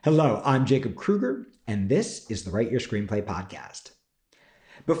Hello, I'm Jacob Kruger, and this is the Write Your Screenplay podcast.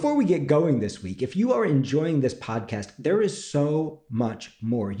 Before we get going this week, if you are enjoying this podcast, there is so much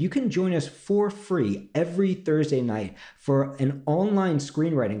more. You can join us for free every Thursday night for an online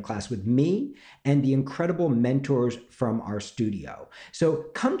screenwriting class with me and the incredible mentors from our studio. So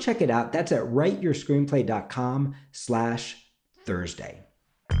come check it out. That's at writeyourscreenplay.com/Thursday.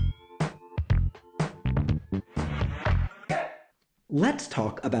 Let's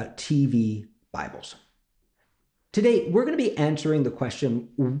talk about TV Bibles. Today, we're going to be answering the question,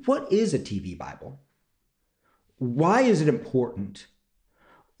 what is a TV Bible? Why is it important?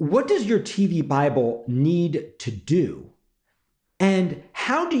 What does your TV Bible need to do? And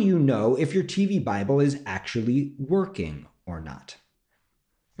how do you know if your TV Bible is actually working or not?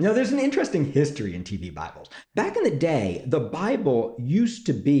 Now, there's an interesting history in TV Bibles. Back in the day, the Bible used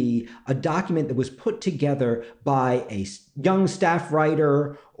to be a document that was put together by a young staff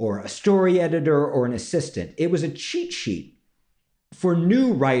writer or a story editor or an assistant. It was a cheat sheet for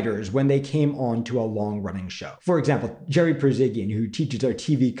new writers when they came on to a long-running show. For example, Jerry Perzigian, who teaches our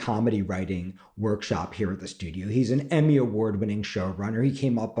TV comedy writing workshop here at the studio, he's an Emmy Award-winning showrunner. He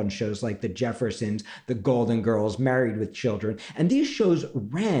came up on shows like The Jeffersons, The Golden Girls, Married with Children, and these shows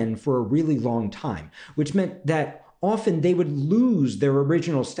ran for a really long time, which meant that often they would lose their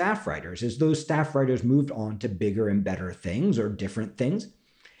original staff writers as those staff writers moved on to bigger and better things or different things.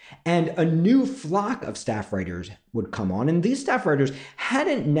 And a new flock of staff writers would come on. And these staff writers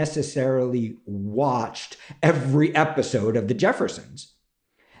hadn't necessarily watched every episode of The Jeffersons.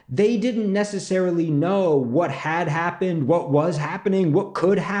 They didn't necessarily know what had happened, what was happening, what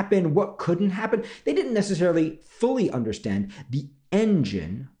could happen, what couldn't happen. They didn't necessarily fully understand the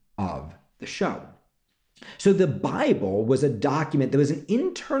engine of the show. So the Bible was a document that was an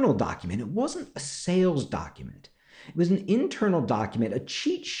internal document. It wasn't a sales document. It was an internal document, a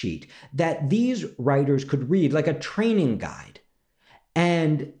cheat sheet that these writers could read, like a training guide,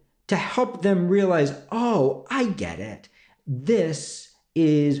 and to help them realize, oh, I get it. This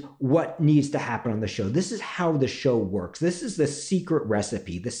is what needs to happen on the show. This is how the show works. This is the secret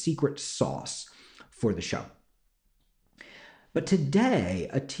recipe, the secret sauce for the show. But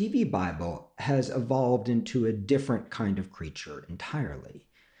today, a TV Bible has evolved into a different kind of creature entirely.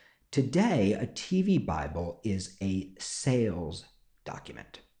 Today, a TV Bible is a sales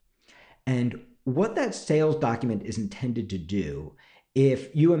document. And what that sales document is intended to do,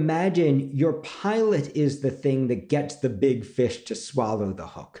 if you imagine your pilot is the thing that gets the big fish to swallow the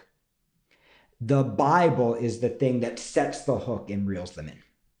hook, the Bible is the thing that sets the hook and reels them in.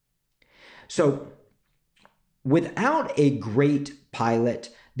 So without a great pilot,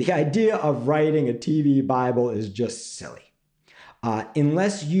 the idea of writing a TV Bible is just silly.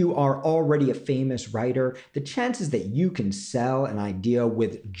 Unless you are already a famous writer, the chances that you can sell an idea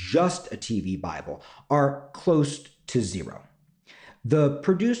with just a TV Bible are close to zero. The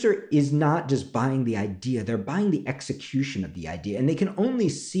producer is not just buying the idea, they're buying the execution of the idea, and they can only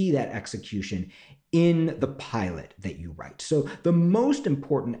see that execution in the pilot that you write. So the most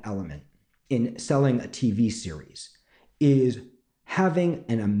important element in selling a TV series is having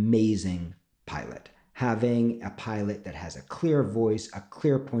an amazing pilot. Having a pilot that has a clear voice, a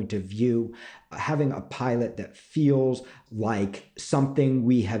clear point of view, having a pilot that feels like something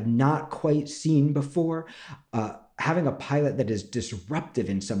we have not quite seen before, having a pilot that is disruptive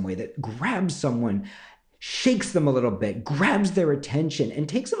in some way, that grabs someone, shakes them a little bit, grabs their attention, and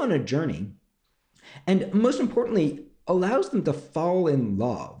takes them on a journey. And most importantly, allows them to fall in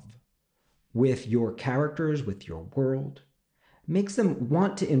love with your characters, with your world, makes them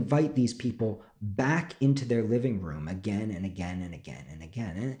want to invite these people back into their living room again and again and again and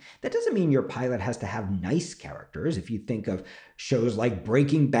again. And that doesn't mean your pilot has to have nice characters. If you think of shows like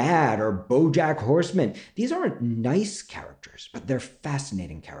Breaking Bad or BoJack Horseman, these aren't nice characters, but they're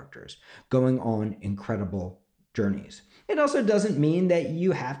fascinating characters going on incredible journeys. It also doesn't mean that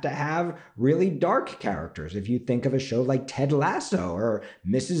you have to have really dark characters. If you think of a show like Ted Lasso or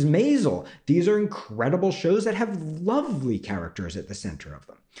Mrs. Maisel, these are incredible shows that have lovely characters at the center of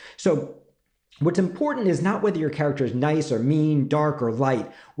them. So what's important is not whether your character is nice or mean, dark or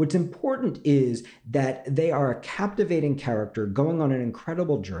light. What's important is that they are a captivating character going on an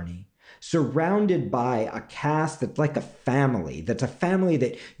incredible journey, surrounded by a cast that's like a family, that's a family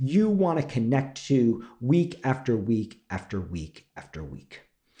that you want to connect to week after week after week after week.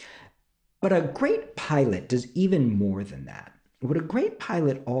 But a great pilot does even more than that. What a great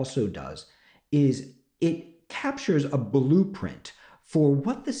pilot also does is it captures a blueprint for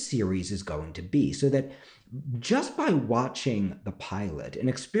what the series is going to be, so that just by watching the pilot, an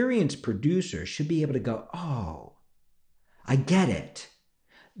experienced producer should be able to go, oh, I get it.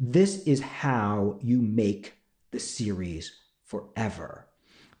 This is how you make the series forever.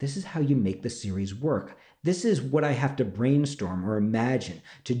 This is how you make the series work. This is what I have to brainstorm or imagine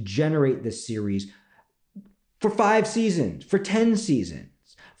to generate this series for 5 seasons, for 10 seasons,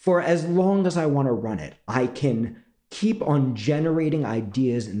 for as long as I want to run it. I can keep on generating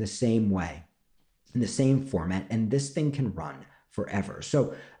ideas in the same way, in the same format, and this thing can run forever.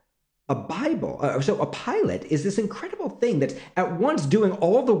 So a pilot is this incredible thing that's at once doing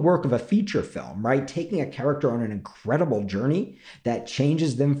all the work of a feature film, right? Taking a character on an incredible journey that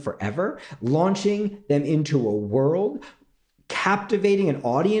changes them forever, launching them into a world, captivating an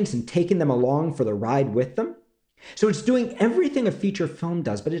audience and taking them along for the ride with them. So it's doing everything a feature film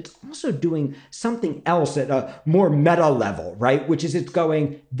does, but it's also doing something else at a more meta level, right? Which is it's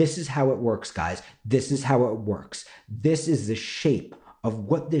going, this is how it works, guys. This is how it works. This is the shape of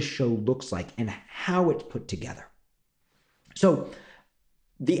what this show looks like and how it's put together. So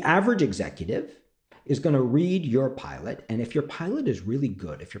the average executive is going to read your pilot, and if your pilot is really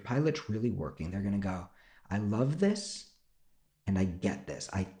good, if your pilot's really working, they're going to go, I love this and I get this.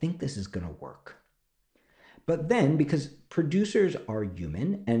 I think this is going to work. But then, because producers are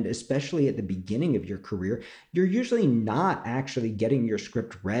human, and especially at the beginning of your career, you're usually not actually getting your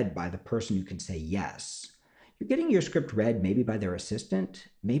script read by the person who can say yes. You're getting your script read maybe by their assistant,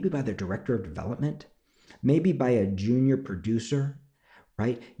 maybe by their director of development, maybe by a junior producer,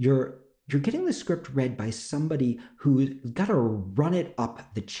 right? You're getting the script read by somebody who's got to run it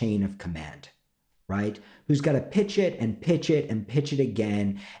up the chain of command, right? Who's got to pitch it and pitch it and pitch it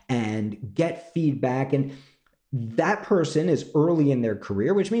again and get feedback. And that person is early in their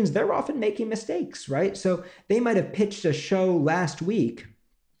career, which means they're often making mistakes, right? So they might have pitched a show last week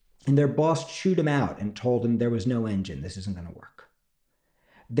and their boss chewed them out and told them there was no engine. This isn't going to work.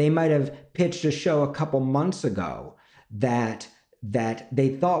 They might have pitched a show a couple months ago that they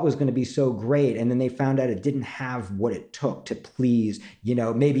thought was going to be so great, and then they found out it didn't have what it took to please,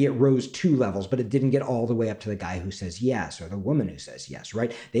 maybe it rose 2 levels, but it didn't get all the way up to the guy who says yes or the woman who says yes,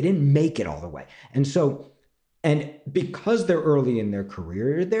 right? They didn't make it all the way. And because they're early in their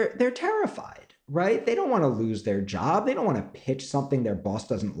career, they're terrified, right? They don't want to lose their job. They don't want to pitch something their boss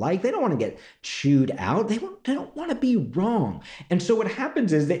doesn't like. They don't want to get chewed out. They don't want to be wrong. And so what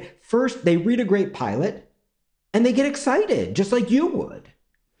happens is they read a great pilot and they get excited, just like you would.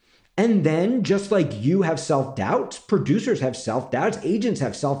 And then, just like you have self-doubts, producers have self-doubts, agents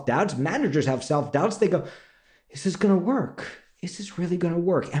have self-doubts, managers have self-doubts. They go, is this going to work? Is this really going to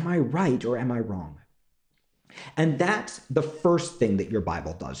work? Am I right or am I wrong? And that's the first thing that your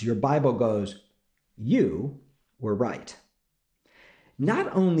Bible does. Your Bible goes, you were right.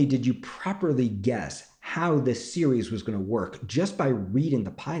 Not only did you properly guess how this series was going to work just by reading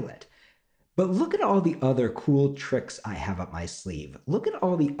the pilot, but look at all the other cool tricks I have up my sleeve. Look at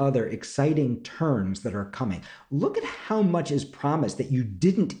all the other exciting turns that are coming. Look at how much is promised that you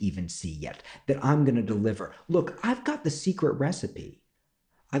didn't even see yet that I'm going to deliver. Look, I've got the secret recipe.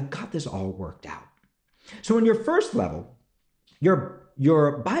 I've got this all worked out. So in your first level, your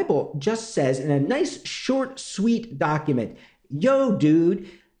Bible just says in a nice, short, sweet document, yo, dude,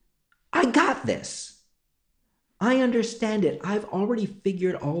 I got this. I understand it. I've already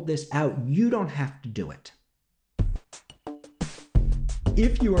figured all this out. You don't have to do it.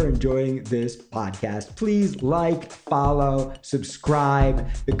 If you are enjoying this podcast, please like, follow, subscribe,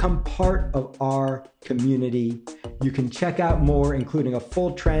 become part of our community. You can check out more, including a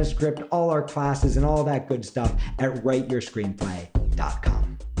full transcript, all our classes, and all that good stuff at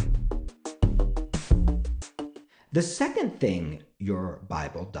writeyourscreenplay.com. The second thing your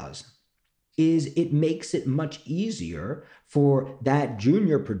Bible does is it makes it much easier for that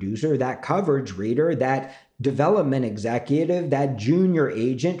junior producer, that coverage reader, that development executive, that junior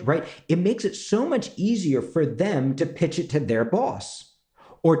agent, right? It makes it so much easier for them to pitch it to their boss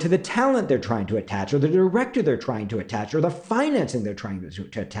or to the talent they're trying to attach or the director they're trying to attach or the financing they're trying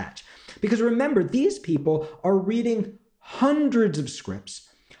to attach. Because remember, these people are reading hundreds of scripts,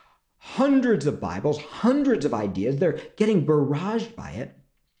 hundreds of Bibles, hundreds of ideas. They're getting barraged by it.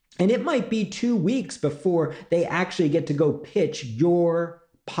 And it might be 2 weeks before they actually get to go pitch your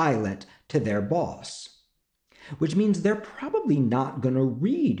pilot to their boss, which means they're probably not going to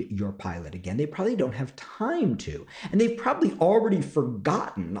read your pilot again. They probably don't have time to. And they've probably already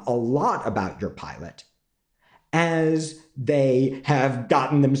forgotten a lot about your pilot as they have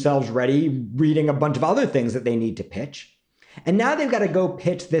gotten themselves ready, reading a bunch of other things that they need to pitch. And now they've got to go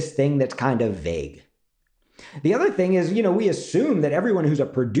pitch this thing that's kind of vague. The other thing is, we assume that everyone who's a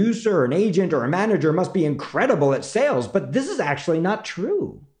producer or an agent or a manager must be incredible at sales, but this is actually not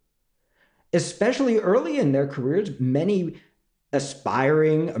true. Especially early in their careers, many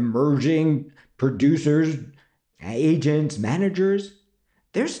aspiring, emerging producers, agents, managers,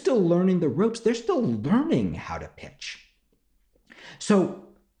 they're still learning the ropes. They're still learning how to pitch. So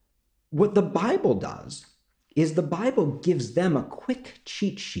what the Bible does is the Bible gives them a quick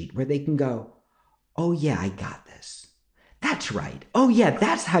cheat sheet where they can go, oh yeah, I got this. That's right. Oh yeah,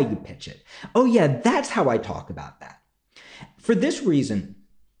 that's how you pitch it. Oh yeah, that's how I talk about that. For this reason,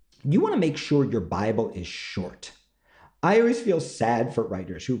 you want to make sure your Bible is short. I always feel sad for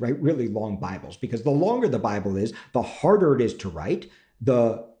writers who write really long Bibles because the longer the Bible is, the harder it is to write,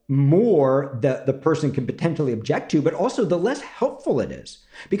 the more the person can potentially object to, but also the less helpful it is.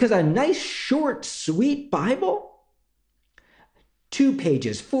 Because a nice, short, sweet Bible, 2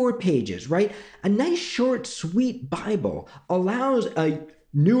 pages, 4 pages, right? A nice, short, sweet Bible allows a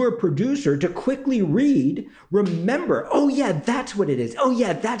newer producer to quickly read, remember, oh yeah, that's what it is. Oh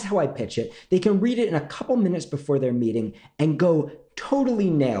yeah, that's how I pitch it. They can read it in a couple minutes before their meeting and go totally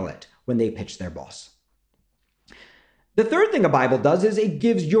nail it when they pitch their boss. The third thing a Bible does is it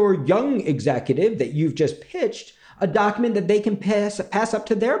gives your young executive that you've just pitched a document that they can pass up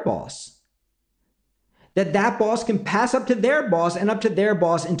to their boss. That boss can pass up to their boss and up to their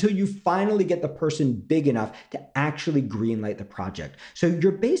boss until you finally get the person big enough to actually greenlight the project. So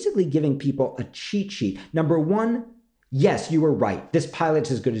you're basically giving people a cheat sheet. Number one, yes, you were right. This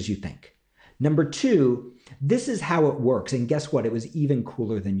pilot's as good as you think. Number two, this is how it works. And guess what? It was even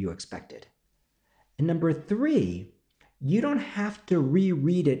cooler than you expected. And number three, you don't have to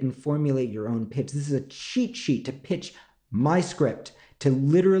reread it and formulate your own pitch. This is a cheat sheet to pitch my script to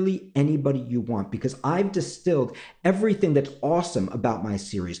literally anybody you want, because I've distilled everything that's awesome about my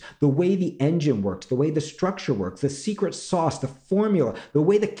series, the way the engine works, the way the structure works, the secret sauce, the formula, the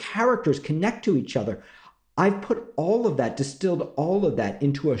way the characters connect to each other. I've put all of that, distilled all of that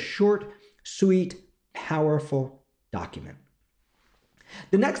into a short, sweet, powerful document.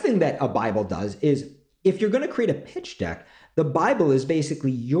 The next thing that a Bible does is, if you're going to create a pitch deck, the Bible is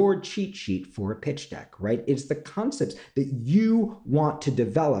basically your cheat sheet for a pitch deck, right? It's the concepts that you want to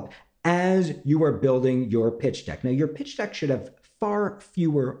develop as you are building your pitch deck. Now, your pitch deck should have far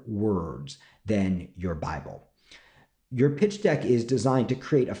fewer words than your Bible. Your pitch deck is designed to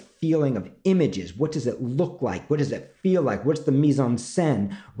create a feeling of images. What does it look like? What does it feel like? What's the mise en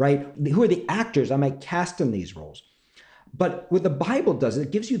scène, right? Who are the actors I might cast in these roles? But what the Bible does,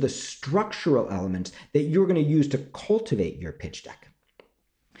 it gives you the structural elements that you're going to use to cultivate your pitch deck.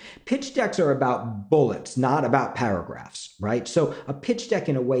 Pitch decks are about bullets, not about paragraphs, right? So a pitch deck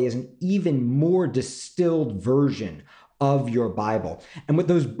in a way is an even more distilled version of your Bible. And what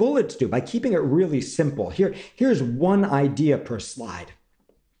those bullets do, by keeping it really simple, here's one idea per slide.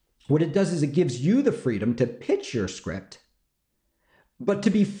 What it does is it gives you the freedom to pitch your script, but to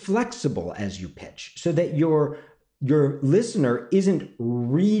be flexible as you pitch so that your listener isn't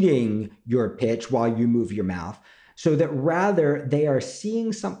reading your pitch while you move your mouth, so that rather they are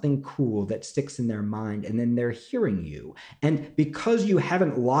seeing something cool that sticks in their mind and then they're hearing you. And because you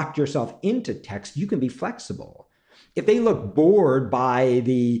haven't locked yourself into text, you can be flexible. If they look bored by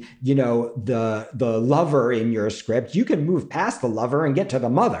the lover in your script, you can move past the lover and get to the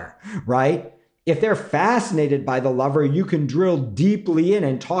mother, right? If they're fascinated by the lover, you can drill deeply in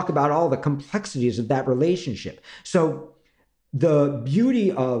and talk about all the complexities of that relationship. So the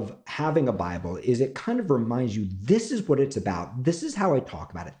beauty of having a Bible is it kind of reminds you, this is what it's about. This is how I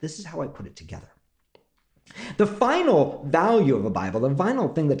talk about it. This is how I put it together. The final value of a Bible, the final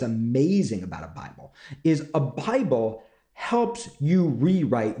thing that's amazing about a Bible, is a Bible helps you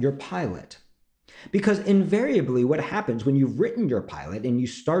rewrite your pilot. Because invariably what happens when you've written your pilot and you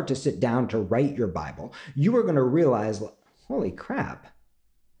start to sit down to write your Bible, you are going to realize, holy crap,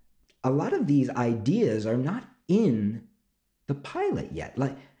 a lot of these ideas are not in the pilot yet.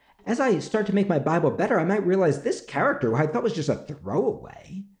 Like, as I start to make my Bible better, I might realize this character, who I thought was just a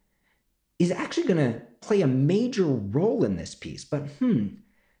throwaway, is actually going to play a major role in this piece. But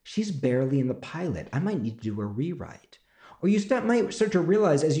she's barely in the pilot. I might need to do a rewrite. Or you might start to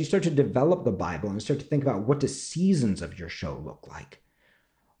realize, as you start to develop the Bible and start to think about what the seasons of your show look like,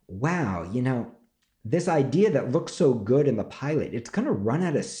 wow, this idea that looks so good in the pilot, it's going to run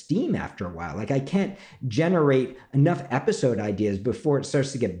out of steam after a while. Like, I can't generate enough episode ideas before it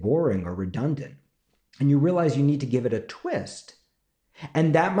starts to get boring or redundant. And you realize you need to give it a twist.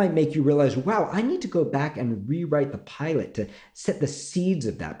 And that might make you realize, wow, I need to go back and rewrite the pilot to set the seeds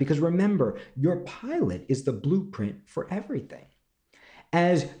of that. Because remember, your pilot is the blueprint for everything.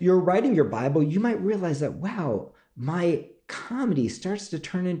 As you're writing your Bible, you might realize that, wow, my comedy starts to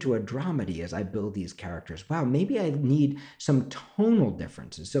turn into a dramedy as I build these characters. Wow, maybe I need some tonal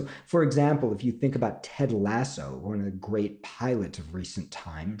differences. So, for example, if you think about Ted Lasso, one of the great pilots of recent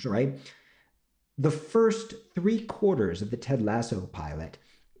times, right? The first 3/4 of the Ted Lasso pilot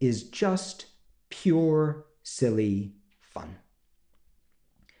is just pure, silly fun.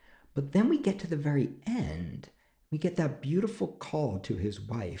 But then we get to the very end, we get that beautiful call to his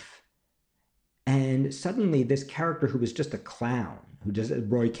wife. And suddenly, this character who was just a clown, who just,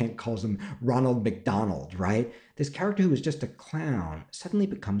 Roy Kent calls him Ronald McDonald, right? This character who was just a clown suddenly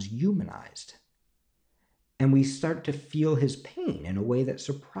becomes humanized. And we start to feel his pain in a way that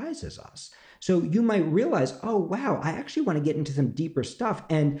surprises us. So you might realize, oh, wow, I actually want to get into some deeper stuff.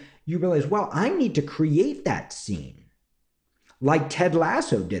 And you realize, well, I need to create that scene like Ted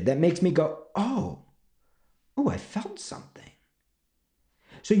Lasso did that makes me go, oh, I felt something.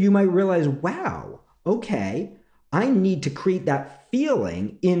 So you might realize, wow, okay, I need to create that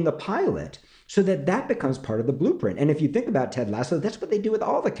feeling in the pilot so that that becomes part of the blueprint. And if you think about Ted Lasso, that's what they do with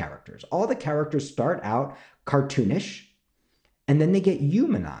all the characters. All the characters start out cartoonish, and then they get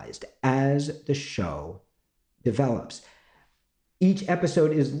humanized as the show develops. Each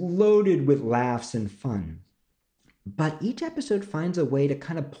episode is loaded with laughs and fun. But each episode finds a way to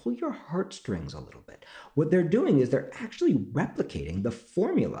kind of pull your heartstrings a little bit. What they're doing is they're actually replicating the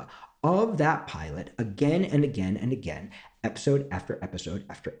formula of that pilot again and again and again, episode after episode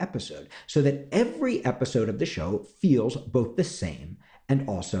after episode, so that every episode of the show feels both the same and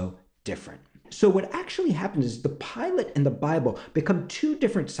also different. So what actually happens is the pilot and the Bible become two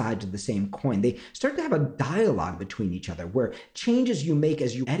different sides of the same coin. They start to have a dialogue between each other where changes you make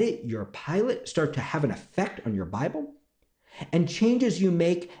as you edit your pilot start to have an effect on your Bible, and changes you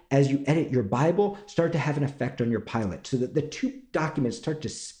make as you edit your Bible start to have an effect on your pilot, so that the two documents start to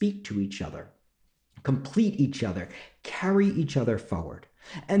speak to each other, complete each other, carry each other forward.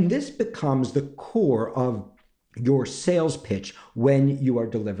 And this becomes the core of your sales pitch when you are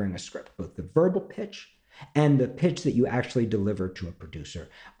delivering a script, both the verbal pitch and the pitch that you actually deliver to a producer.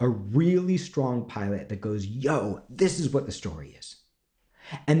 A really strong pilot that goes, yo, this is what the story is.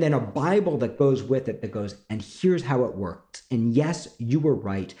 And then a Bible that goes with it that goes, and here's how it works. And yes, you were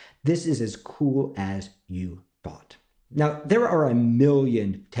right. This is as cool as you thought. Now, there are a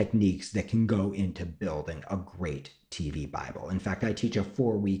million techniques that can go into building a great TV Bible. In fact, I teach a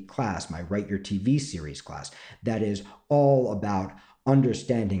 4-week class, my Write Your TV series class, that is all about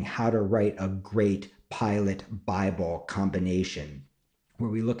understanding how to write a great pilot Bible combination, where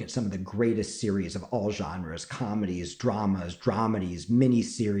we look at some of the greatest series of all genres, comedies, dramas, dramedies,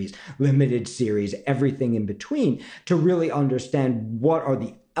 miniseries, limited series, everything in between, to really understand what are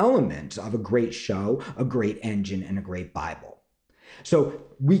the elements of a great show, a great engine, and a great Bible. So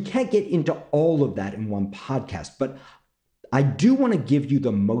we can't get into all of that in one podcast, but I do want to give you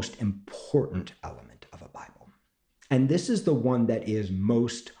the most important element of a Bible. And this is the one that is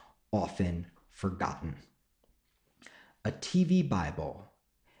most often forgotten. A TV Bible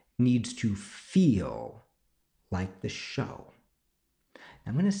needs to feel like the show.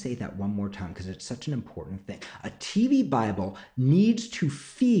 I'm going to say that one more time because it's such an important thing. A TV Bible needs to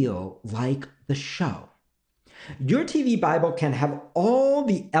feel like the show. Your TV Bible can have all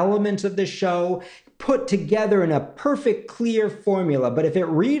the elements of the show put together in a perfect, clear formula, but if it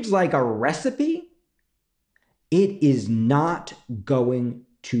reads like a recipe, it is not going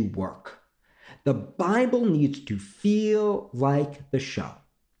to work. The Bible needs to feel like the show.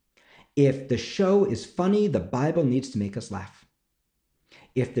 If the show is funny, the Bible needs to make us laugh.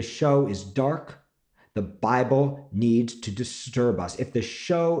 If the show is dark, the Bible needs to disturb us. If the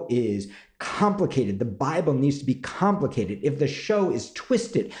show is complicated, the Bible needs to be complicated. If the show is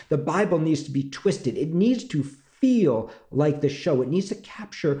twisted, the Bible needs to be twisted. It needs to feel like the show. It needs to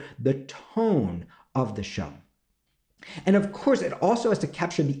capture the tone of the show. And of course, it also has to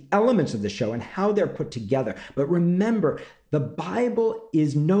capture the elements of the show and how they're put together. But remember, the Bible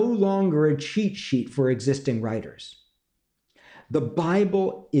is no longer a cheat sheet for existing writers. The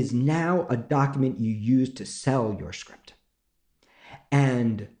Bible is now a document you use to sell your script.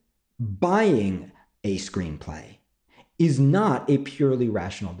 And buying a screenplay is not a purely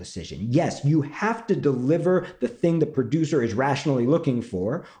rational decision. Yes, you have to deliver the thing the producer is rationally looking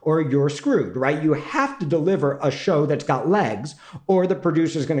for, or you're screwed, right? You have to deliver a show that's got legs, or the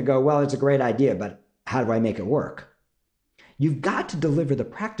producer's going to go, well, it's a great idea, but how do I make it work? You've got to deliver the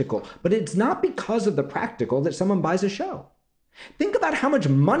practical, but it's not because of the practical that someone buys a show. Think about how much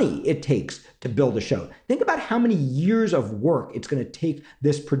money it takes to build a show. Think about how many years of work it's going to take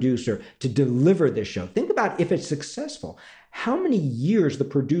this producer to deliver this show. Think about, if it's successful, how many years the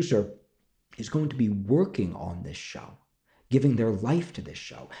producer is going to be working on this show. giving their life to this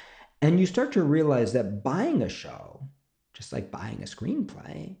show. And you start to realize that buying a show, just like buying a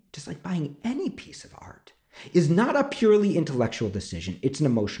screenplay, just like buying any piece of art, is not a purely intellectual decision. It's an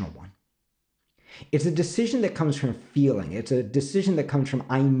emotional one. It's a decision that comes from feeling. It's a decision that comes from,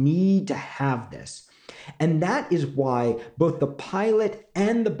 I need to have this. And that is why both the pilot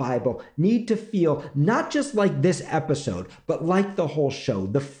and the Bible need to feel not just like this episode, but like the whole show.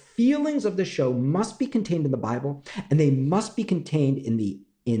 The feelings of the show must be contained in the Bible, and they must be contained in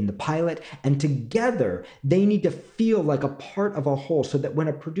the pilot, and together they need to feel like a part of a whole, so that when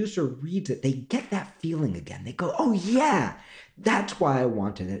a producer reads it, they get that feeling again. They go, oh yeah, that's why I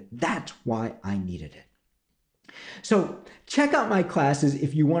wanted it. That's why I needed it. So check out my classes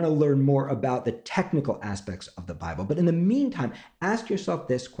if you want to learn more about the technical aspects of the Bible. But in the meantime, ask yourself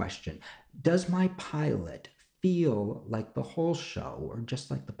this question: does my pilot feel like the whole show or just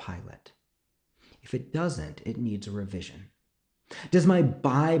like the pilot? If it doesn't, it needs a revision. Does my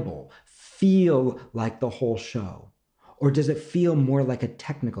Bible feel like the whole show, or does it feel more like a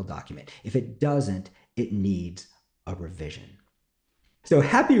technical document? If it doesn't, it needs a revision. So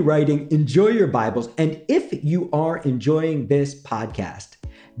happy writing, enjoy your Bibles, and if you are enjoying this podcast,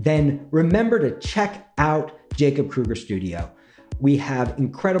 then remember to check out Jacob Kruger Studio. We have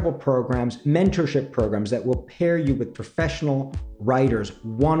incredible programs, mentorship programs that will pair you with professional writers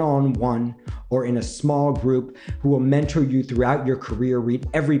one-on-one or in a small group who will mentor you throughout your career, read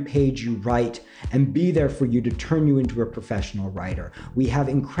every page you write, and be there for you to turn you into a professional writer. We have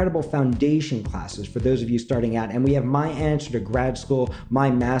incredible foundation classes for those of you starting out, and we have My Answer to Grad School, my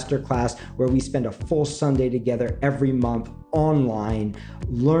masterclass, where we spend a full Sunday together every month online,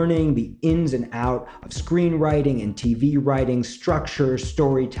 learning the ins and out of screenwriting and TV writing, structure,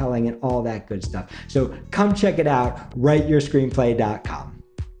 storytelling, and all that good stuff. So come check it out, writeyourscreenplay.com.